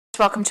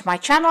welcome to my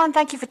channel and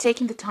thank you for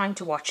taking the time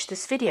to watch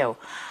this video.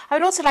 I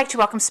would also like to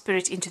welcome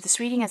Spirit into this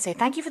reading and say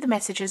thank you for the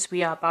messages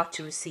we are about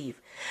to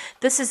receive.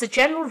 This is a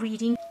general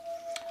reading.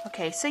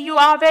 Okay, so you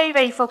are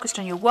very focused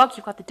on your work.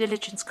 You've got the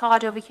diligence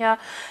card over here.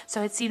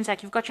 So it seems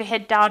like you've got your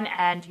head down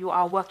and you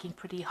are working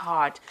pretty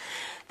hard.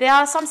 There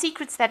are some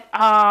secrets that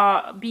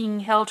are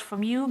being held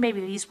from you.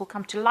 Maybe these will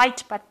come to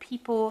light, but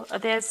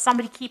there's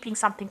somebody keeping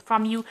something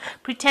from you,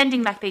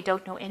 pretending like they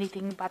don't know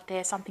anything, but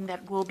there's something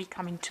that will be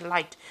coming to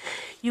light.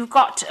 You've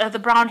got the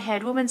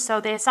brown-haired woman,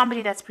 so there's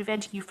somebody that's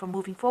preventing you from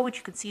moving forward.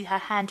 You can see her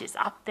hand is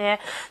up there.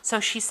 So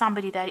she's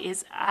somebody that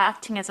is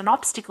acting as an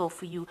obstacle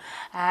for you.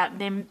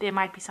 There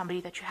might be somebody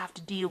that you have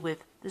to deal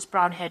with, this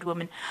brown-haired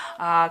woman,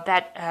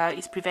 that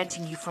is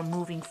preventing you from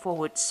moving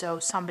forward. So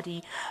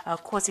somebody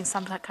causing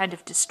some kind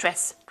of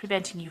distress,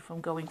 preventing you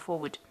from going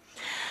forward.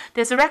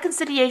 There's a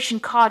reconciliation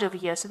card over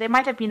here. So there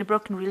might have been a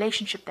broken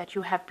relationship that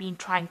you have been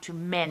trying to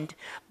mend,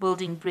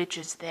 building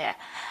bridges there.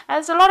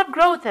 There's a lot of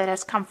growth that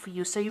has come for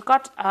you. So you've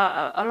got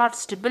a lot of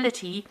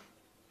stability,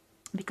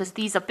 because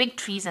these are big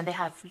trees and they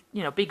have,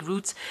 big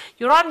roots.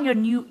 You're on your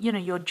new,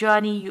 your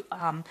journey,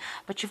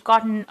 but you've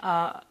gotten...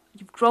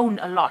 You've grown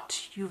a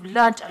lot. You've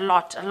learned a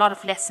lot. A lot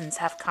of lessons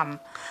have come.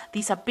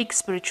 These are big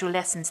spiritual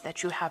lessons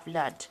that you have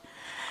learned.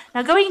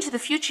 Now, going into the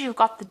future, you've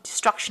got the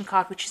destruction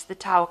card, which is the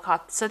Tower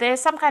card. So there's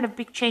some kind of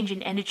big change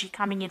in energy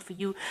coming in for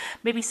you.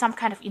 Maybe some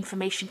kind of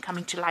information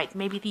coming to light.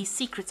 Maybe these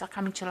secrets are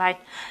coming to light.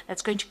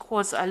 That's going to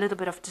cause a little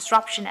bit of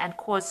disruption and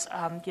cause,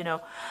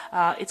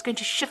 it's going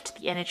to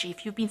shift the energy.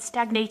 If you've been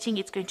stagnating,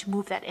 it's going to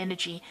move that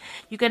energy.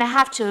 You're going to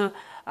have to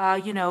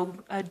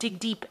dig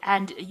deep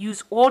and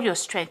use all your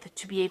strength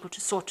to be able to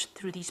sort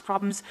through these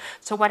problems.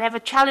 So whatever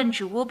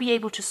challenge, you will be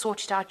able to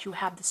sort it out. You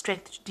have the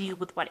strength to deal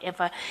with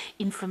whatever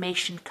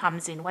information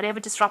comes in, whatever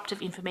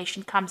disruptive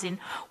information comes in,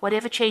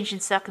 whatever change in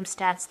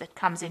circumstance that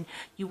comes in,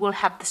 you will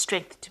have the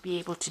strength to be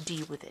able to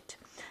deal with it.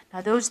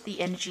 Now, those are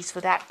the energies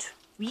for that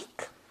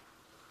week.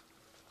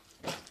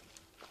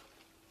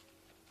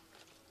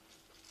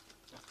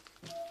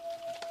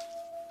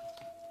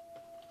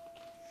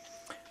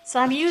 So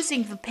I'm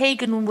using the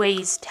Pagan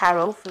Ways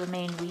Tarot for the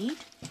main read.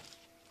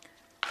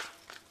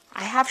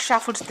 I have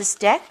shuffled this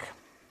deck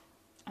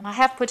and I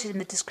have put it in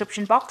the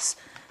description box,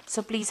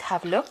 so please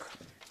have a look.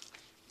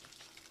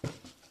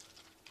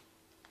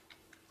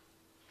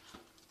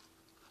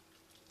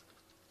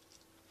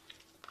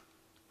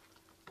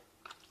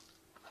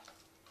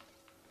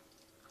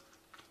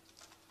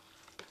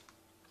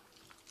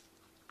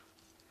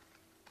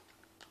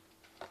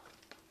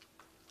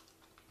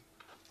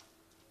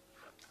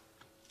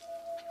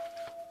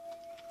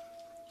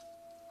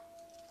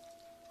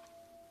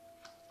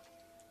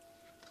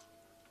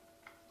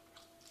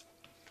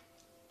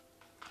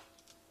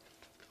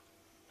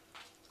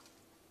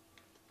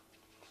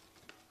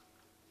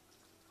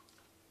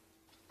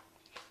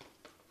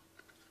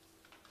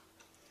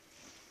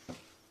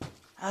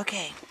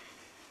 Okay,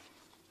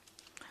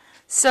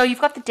 so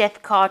you've got the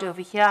Death card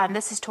over here, and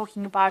this is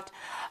talking about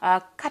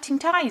cutting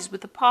ties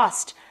with the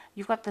past.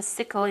 You've got the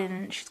sickle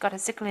she's got a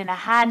sickle in her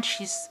hand.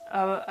 She's,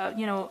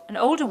 an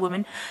older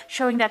woman,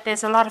 showing that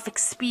there's a lot of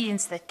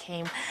experience that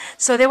came.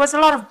 So there was a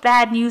lot of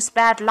bad news,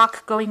 bad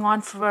luck going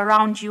on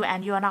around you,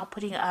 and you are now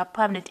putting a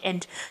permanent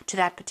end to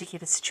that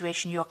particular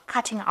situation. You're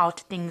cutting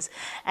out things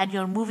and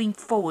you're moving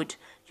forward.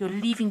 You're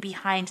leaving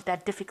behind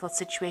that difficult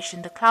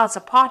situation. The clouds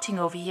are parting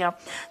over here,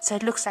 so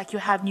it looks like you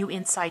have new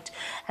insight.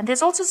 And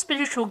there's also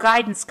spiritual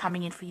guidance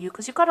coming in for you,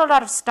 because you've got a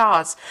lot of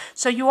stars.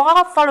 So you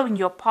are following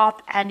your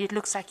path, and it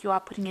looks like you are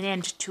putting an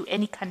end to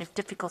any kind of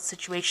difficult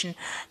situation.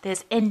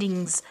 There's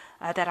endings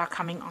that are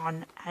coming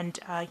on, and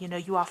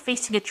you are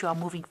facing it. You are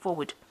moving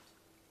forward.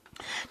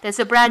 There's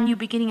a brand new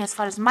beginning as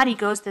far as money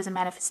goes. There's a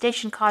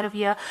manifestation card over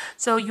here.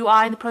 So you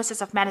are in the process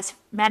of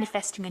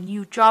manifesting a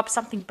new job,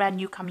 something brand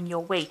new coming your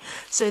way.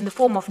 So in the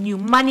form of new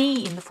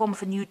money, in the form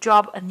of a new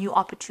job, a new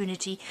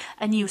opportunity,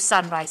 a new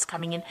sunrise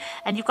coming in.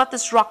 And you've got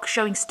this rock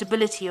showing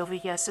stability over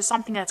here. So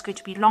something that's going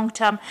to be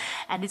long-term,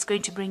 and it's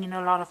going to bring in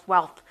a lot of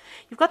wealth.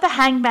 You've got the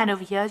Hangman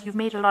over here. You've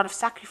made a lot of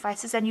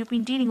sacrifices, and you've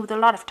been dealing with a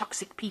lot of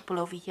toxic people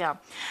over here.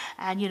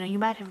 And, you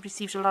might have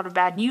received a lot of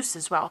bad news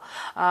as well.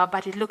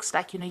 But it looks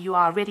like, you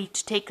are ready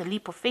to take a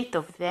leap of faith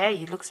over there.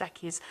 It looks like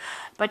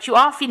but you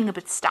are feeling a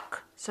bit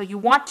stuck. So you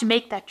want to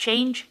make that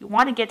change. You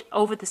want to get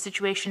over the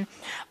situation.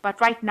 But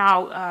right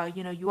now,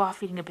 you are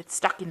feeling a bit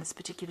stuck in this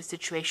particular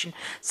situation.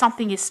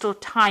 Something is still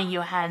tying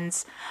your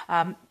hands,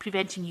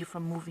 preventing you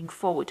from moving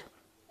forward.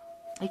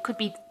 It could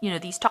be,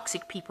 these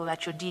toxic people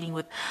that you're dealing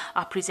with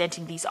are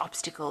presenting these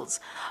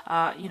obstacles.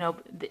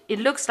 It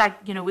looks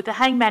like, with the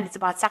Hangman, it's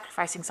about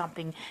sacrificing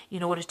something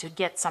in order to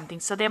get something.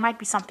 So there might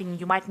be something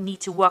you might need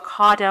to work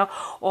harder,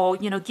 or,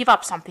 give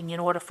up something in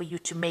order for you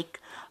to make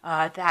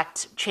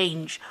that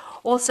change.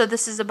 Also,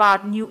 this is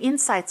about new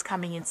insights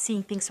coming in,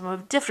 seeing things from a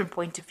different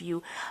point of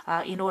view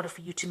in order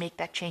for you to make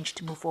that change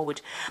to move forward.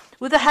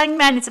 With the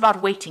Hangman, it's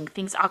about waiting.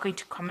 Things are going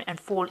to come and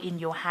fall in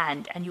your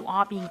hand, and you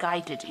are being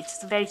guided.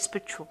 It's very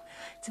spiritual.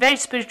 It's a very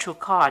spiritual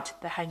card,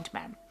 the Hanged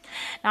Man.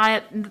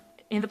 Now,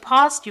 in the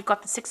past, you've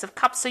got the Six of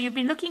Cups. So you've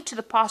been looking to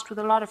the past with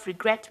a lot of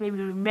regret, maybe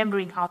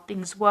remembering how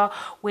things were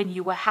when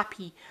you were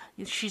happy.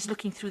 She's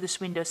looking through this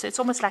window. So it's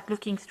almost like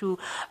looking through,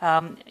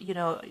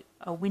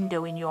 a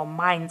window in your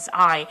mind's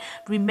eye,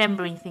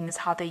 remembering things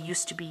how they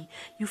used to be.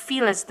 You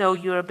feel as though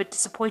you're a bit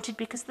disappointed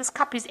because this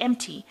cup is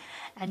empty,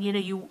 and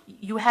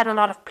you had a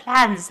lot of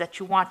plans that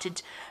you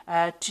wanted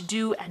to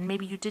do, and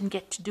maybe you didn't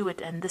get to do it,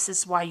 and this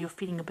is why you're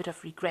feeling a bit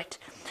of regret.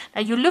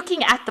 Now you're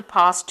looking at the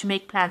past to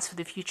make plans for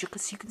the future,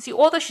 because you can see,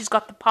 although she's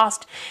got the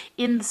past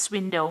in this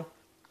window,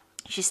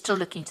 she's still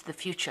looking to the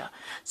future.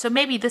 So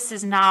maybe this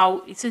is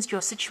now, since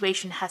your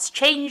situation has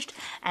changed,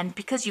 and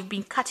because you've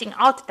been cutting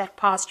out that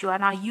past, you are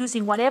now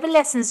using whatever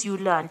lessons you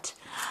learned.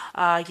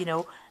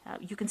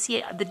 You can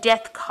see the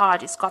Death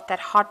card. It's got that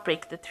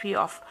heartbreak, the Three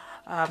of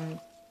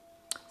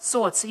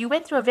Swords. So you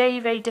went through a very,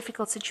 very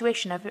difficult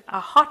situation, a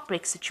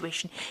heartbreak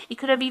situation. It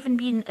could have even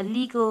been a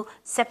legal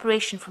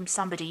separation from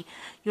somebody.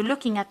 You're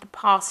looking at the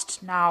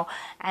past now,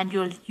 and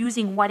you're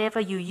using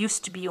whatever you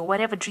used to be or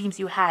whatever dreams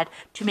you had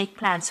to make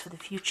plans for the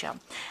future.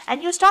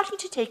 And you're starting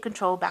to take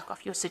control back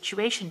of your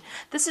situation.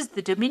 This is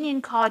the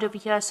Dominion card over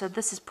here. So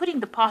this is putting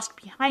the past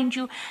behind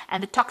you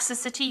and the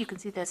toxicity. You can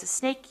see there's a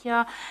snake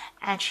here,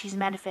 and she's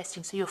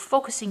manifesting. So you're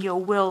focusing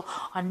your will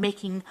on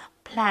making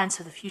plans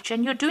for the future,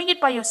 and you're doing it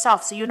by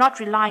yourself, so you're not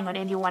relying on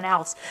anyone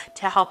else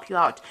to help you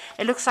out.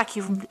 It looks like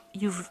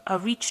you've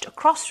reached a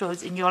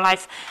crossroads in your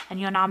life, and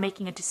you're now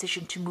making a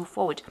decision to move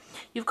forward.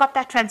 You've got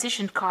that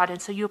transition card,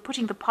 and so you're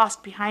putting the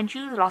past behind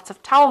you, lots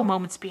of Tower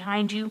moments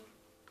behind you,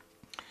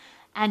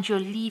 and you're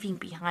leaving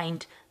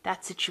behind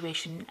that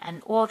situation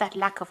and all that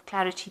lack of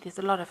clarity. There's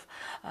a lot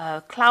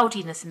of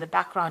cloudiness in the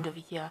background over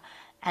here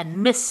and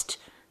mist.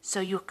 So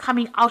you're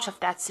coming out of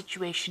that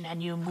situation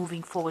and you're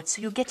moving forward.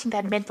 So you're getting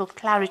that mental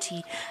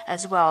clarity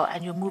as well,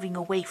 and you're moving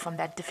away from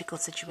that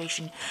difficult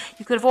situation.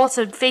 You could have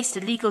also faced a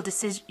legal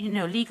decision,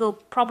 legal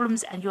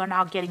problems, and you are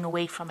now getting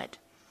away from it.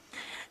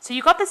 So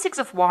you got the Six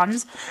of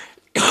Wands,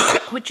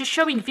 which is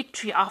showing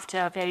victory after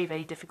a very,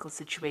 very difficult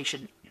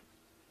situation.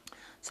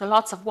 So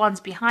lots of wands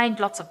behind,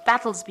 lots of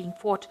battles being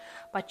fought,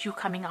 but you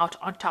coming out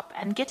on top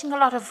and getting a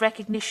lot of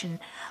recognition,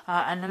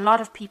 and a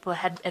lot of people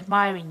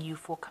admiring you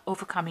for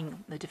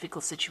overcoming the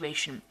difficult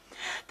situation.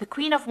 The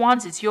Queen of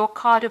Wands is your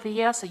card over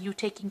here, so you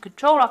taking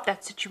control of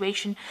that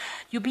situation.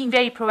 You're being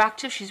very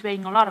proactive. She's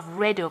wearing a lot of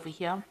red over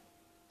here,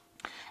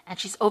 and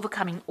she's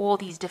overcoming all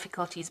these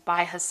difficulties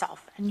by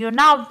herself. And you're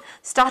now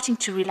starting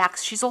to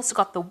relax. She's also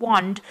got the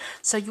wand,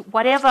 so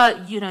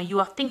whatever you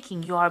are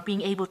thinking, you are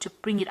being able to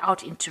bring it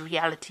out into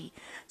reality.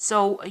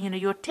 So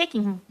you're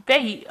taking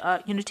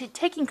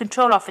taking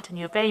control of it, and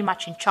you're very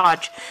much in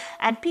charge.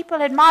 And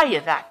people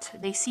admire that.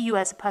 They see you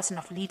as a person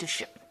of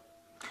leadership.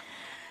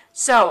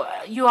 So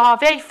you are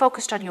very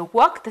focused on your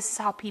work. This is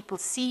how people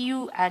see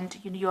you, and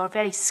you are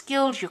very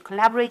skilled. You're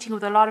collaborating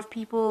with a lot of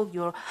people.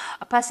 You're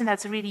a person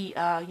that's really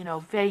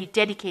very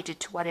dedicated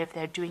to whatever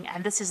they're doing,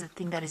 and this is the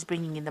thing that is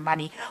bringing in the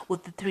money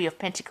with the Three of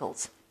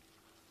Pentacles.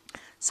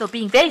 So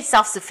being very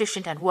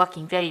self-sufficient and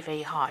working very,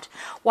 very hard.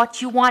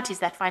 What you want is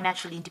that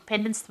financial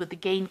independence with the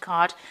Gain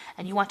card,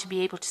 and you want to be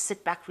able to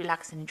sit back,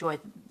 relax, and enjoy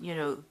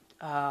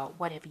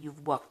whatever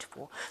you've worked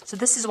for. So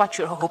this is what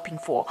you're hoping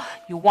for.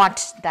 You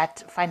want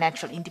that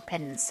financial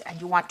independence, and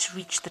you want to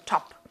reach the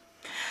top.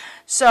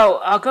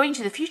 So going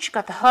to the future, you've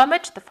got the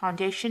Hermit, the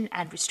Foundation,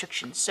 and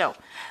Restrictions. So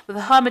with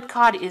the Hermit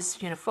card is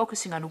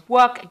focusing on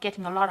work,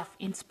 getting a lot of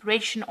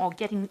inspiration, or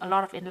getting a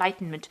lot of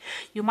enlightenment.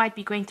 You might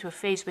be going through a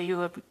phase where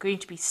you are going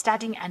to be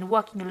studying and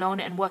working alone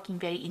and working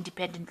very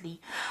independently.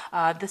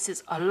 This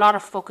is a lot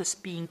of focus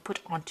being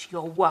put onto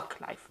your work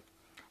life.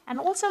 And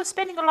also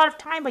spending a lot of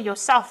time by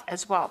yourself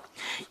as well.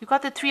 You've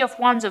got the Three of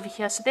Wands over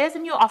here. So there's a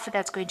new offer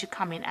that's going to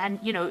come in. And,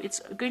 it's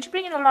going to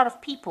bring in a lot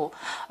of people.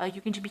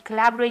 You're going to be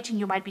collaborating.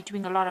 You might be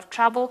doing a lot of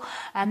travel.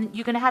 And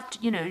you're going to have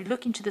to,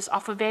 look into this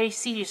offer very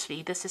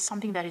seriously. This is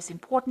something that is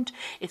important.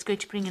 It's going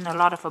to bring in a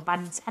lot of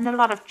abundance and a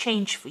lot of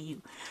change for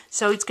you.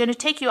 So it's going to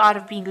take you out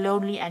of being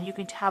lonely, and you're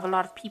going to have a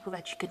lot of people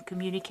that you can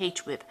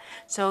communicate with.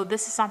 So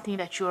this is something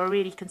that you are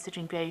really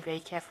considering very, very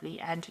carefully.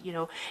 And,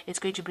 it's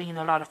going to bring in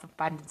a lot of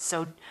abundance.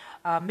 So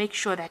make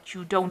sure that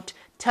you don't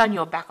turn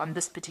your back on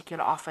this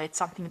particular offer. It's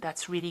something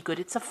that's really good.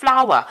 It's a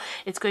flower.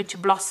 It's going to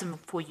blossom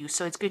for you.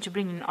 So it's going to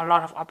bring in a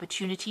lot of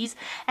opportunities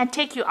and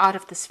take you out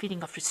of this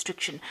feeling of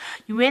restriction.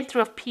 You went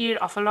through a period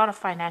of a lot of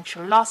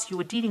financial loss. You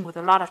were dealing with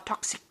a lot of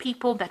toxic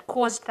people that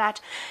caused that.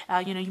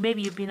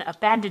 Maybe you've been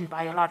abandoned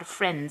by a lot of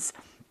friends,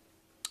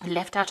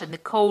 left out in the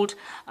cold.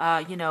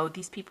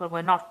 These people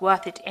were not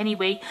worth it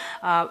anyway,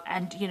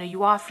 and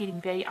you are feeling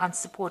very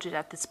unsupported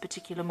at this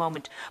particular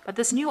moment. But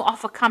this new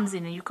offer comes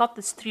in, and you've got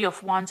this Three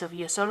of Wands over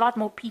here, so a lot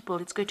more people.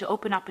 It's going to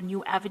open up a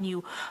new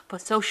avenue for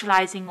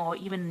socializing, or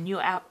even a new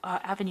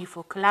avenue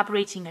for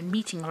collaborating and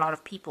meeting a lot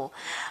of people.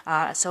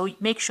 So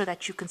make sure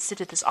that you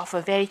consider this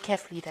offer very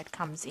carefully that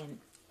comes in.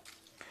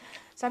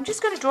 So I'm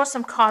just going to draw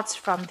some cards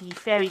from the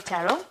Fairy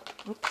Tarot.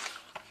 Oops.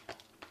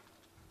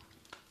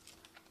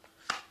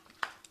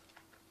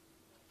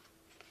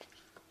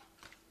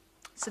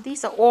 So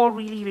these are all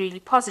really, really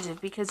positive,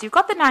 because you've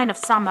got the Nine of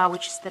Summer,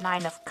 which is the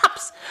Nine of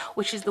Cups,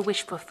 which is the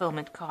wish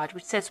fulfillment card,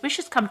 which says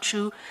wishes come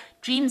true,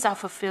 dreams are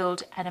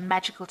fulfilled, and a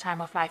magical time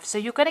of life. So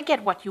you're going to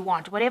get what you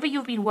want. Whatever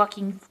you've been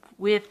working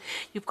with,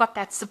 you've got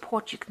that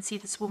support. You can see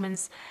this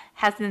woman's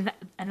has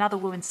another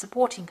woman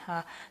supporting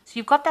her. So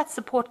you've got that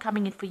support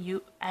coming in for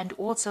you, and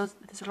also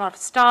there's a lot of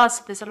stars,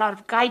 so there's a lot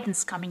of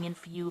guidance coming in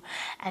for you,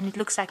 and it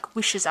looks like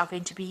wishes are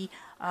going to be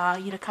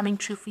coming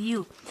true for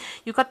you.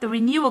 You've got the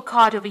renewal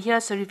card over here,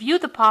 so review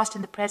the past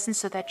and the present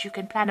so that you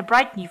can plan a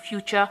bright new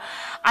future,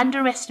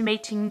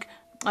 understanding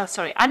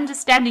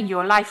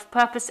your life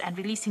purpose and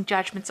releasing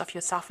judgments of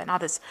yourself and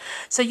others.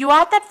 So you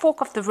are at that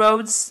fork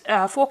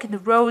in the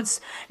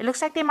roads. It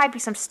looks like there might be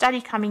some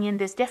study coming in.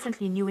 There's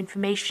definitely new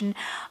information,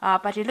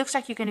 but it looks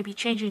like you're going to be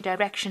changing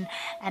direction,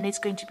 and it's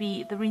going to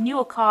be the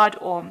renewal card,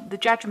 or the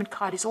judgment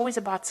card is always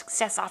about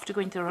success after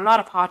going through a lot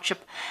of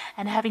hardship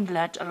and having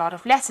learned a lot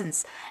of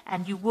lessons,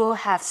 and you will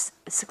have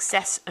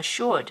success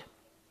assured.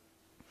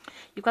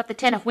 You've got the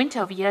Ten of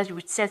Winter over here,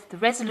 which says the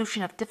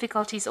resolution of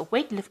difficulties, a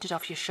weight lifted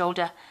off your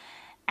shoulder,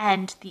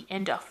 and the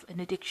end of an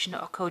addiction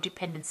or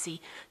codependency.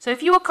 So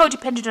if you were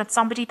codependent on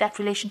somebody, that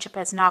relationship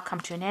has now come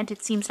to an end.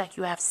 It seems like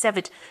you have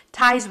severed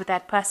ties with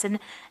that person,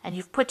 and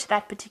you've put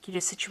that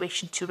particular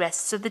situation to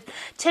rest. So the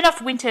Ten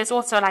of Winter is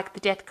also like the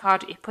Death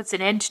card. It puts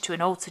an end to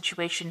an old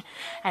situation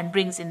and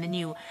brings in the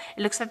new.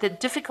 It looks like the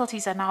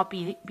difficulties are now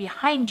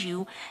behind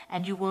you,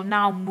 and you will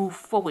now move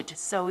forward.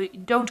 So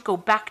don't go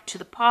back to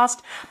the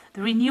past.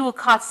 The renewal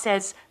card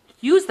says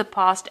use the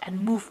past and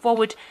move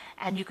forward,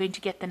 and you're going to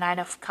get the Nine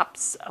of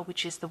Cups,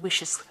 which is the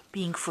wishes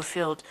being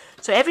fulfilled.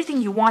 So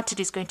everything you wanted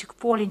is going to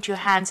fall into your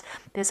hands.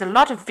 There's a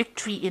lot of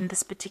victory in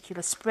this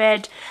particular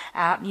spread.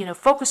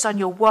 Focus on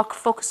your work,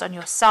 focus on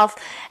yourself,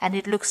 and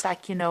it looks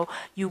like,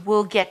 you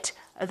will get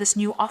this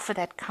new offer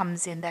that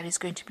comes in that is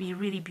going to be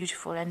really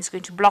beautiful, and is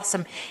going to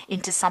blossom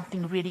into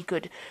something really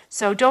good.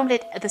 So don't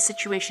let the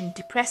situation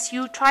depress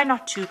you. Try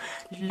not to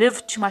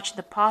live too much in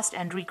the past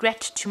and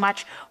regret too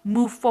much.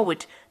 Move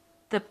forward.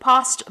 The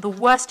past, the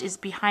worst is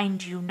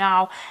behind you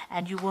now,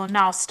 and you will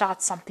now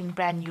start something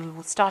brand new. You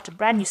will start a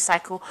brand new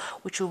cycle,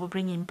 which will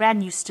bring in brand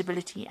new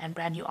stability and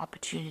brand new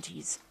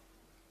opportunities.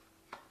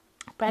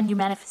 Brand new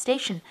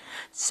manifestation.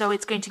 So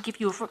it's going to give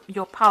you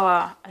your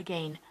power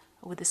again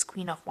with this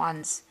Queen of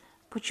Wands.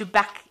 Put you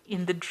back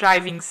in the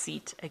driving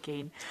seat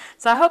again.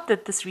 So I hope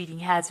that this reading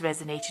has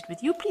resonated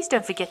with you. Please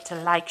don't forget to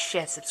like,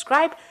 share,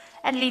 subscribe,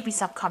 and leave me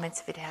some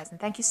comments if it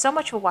hasn't. Thank you so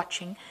much for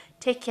watching.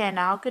 Take care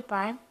now.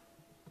 Goodbye.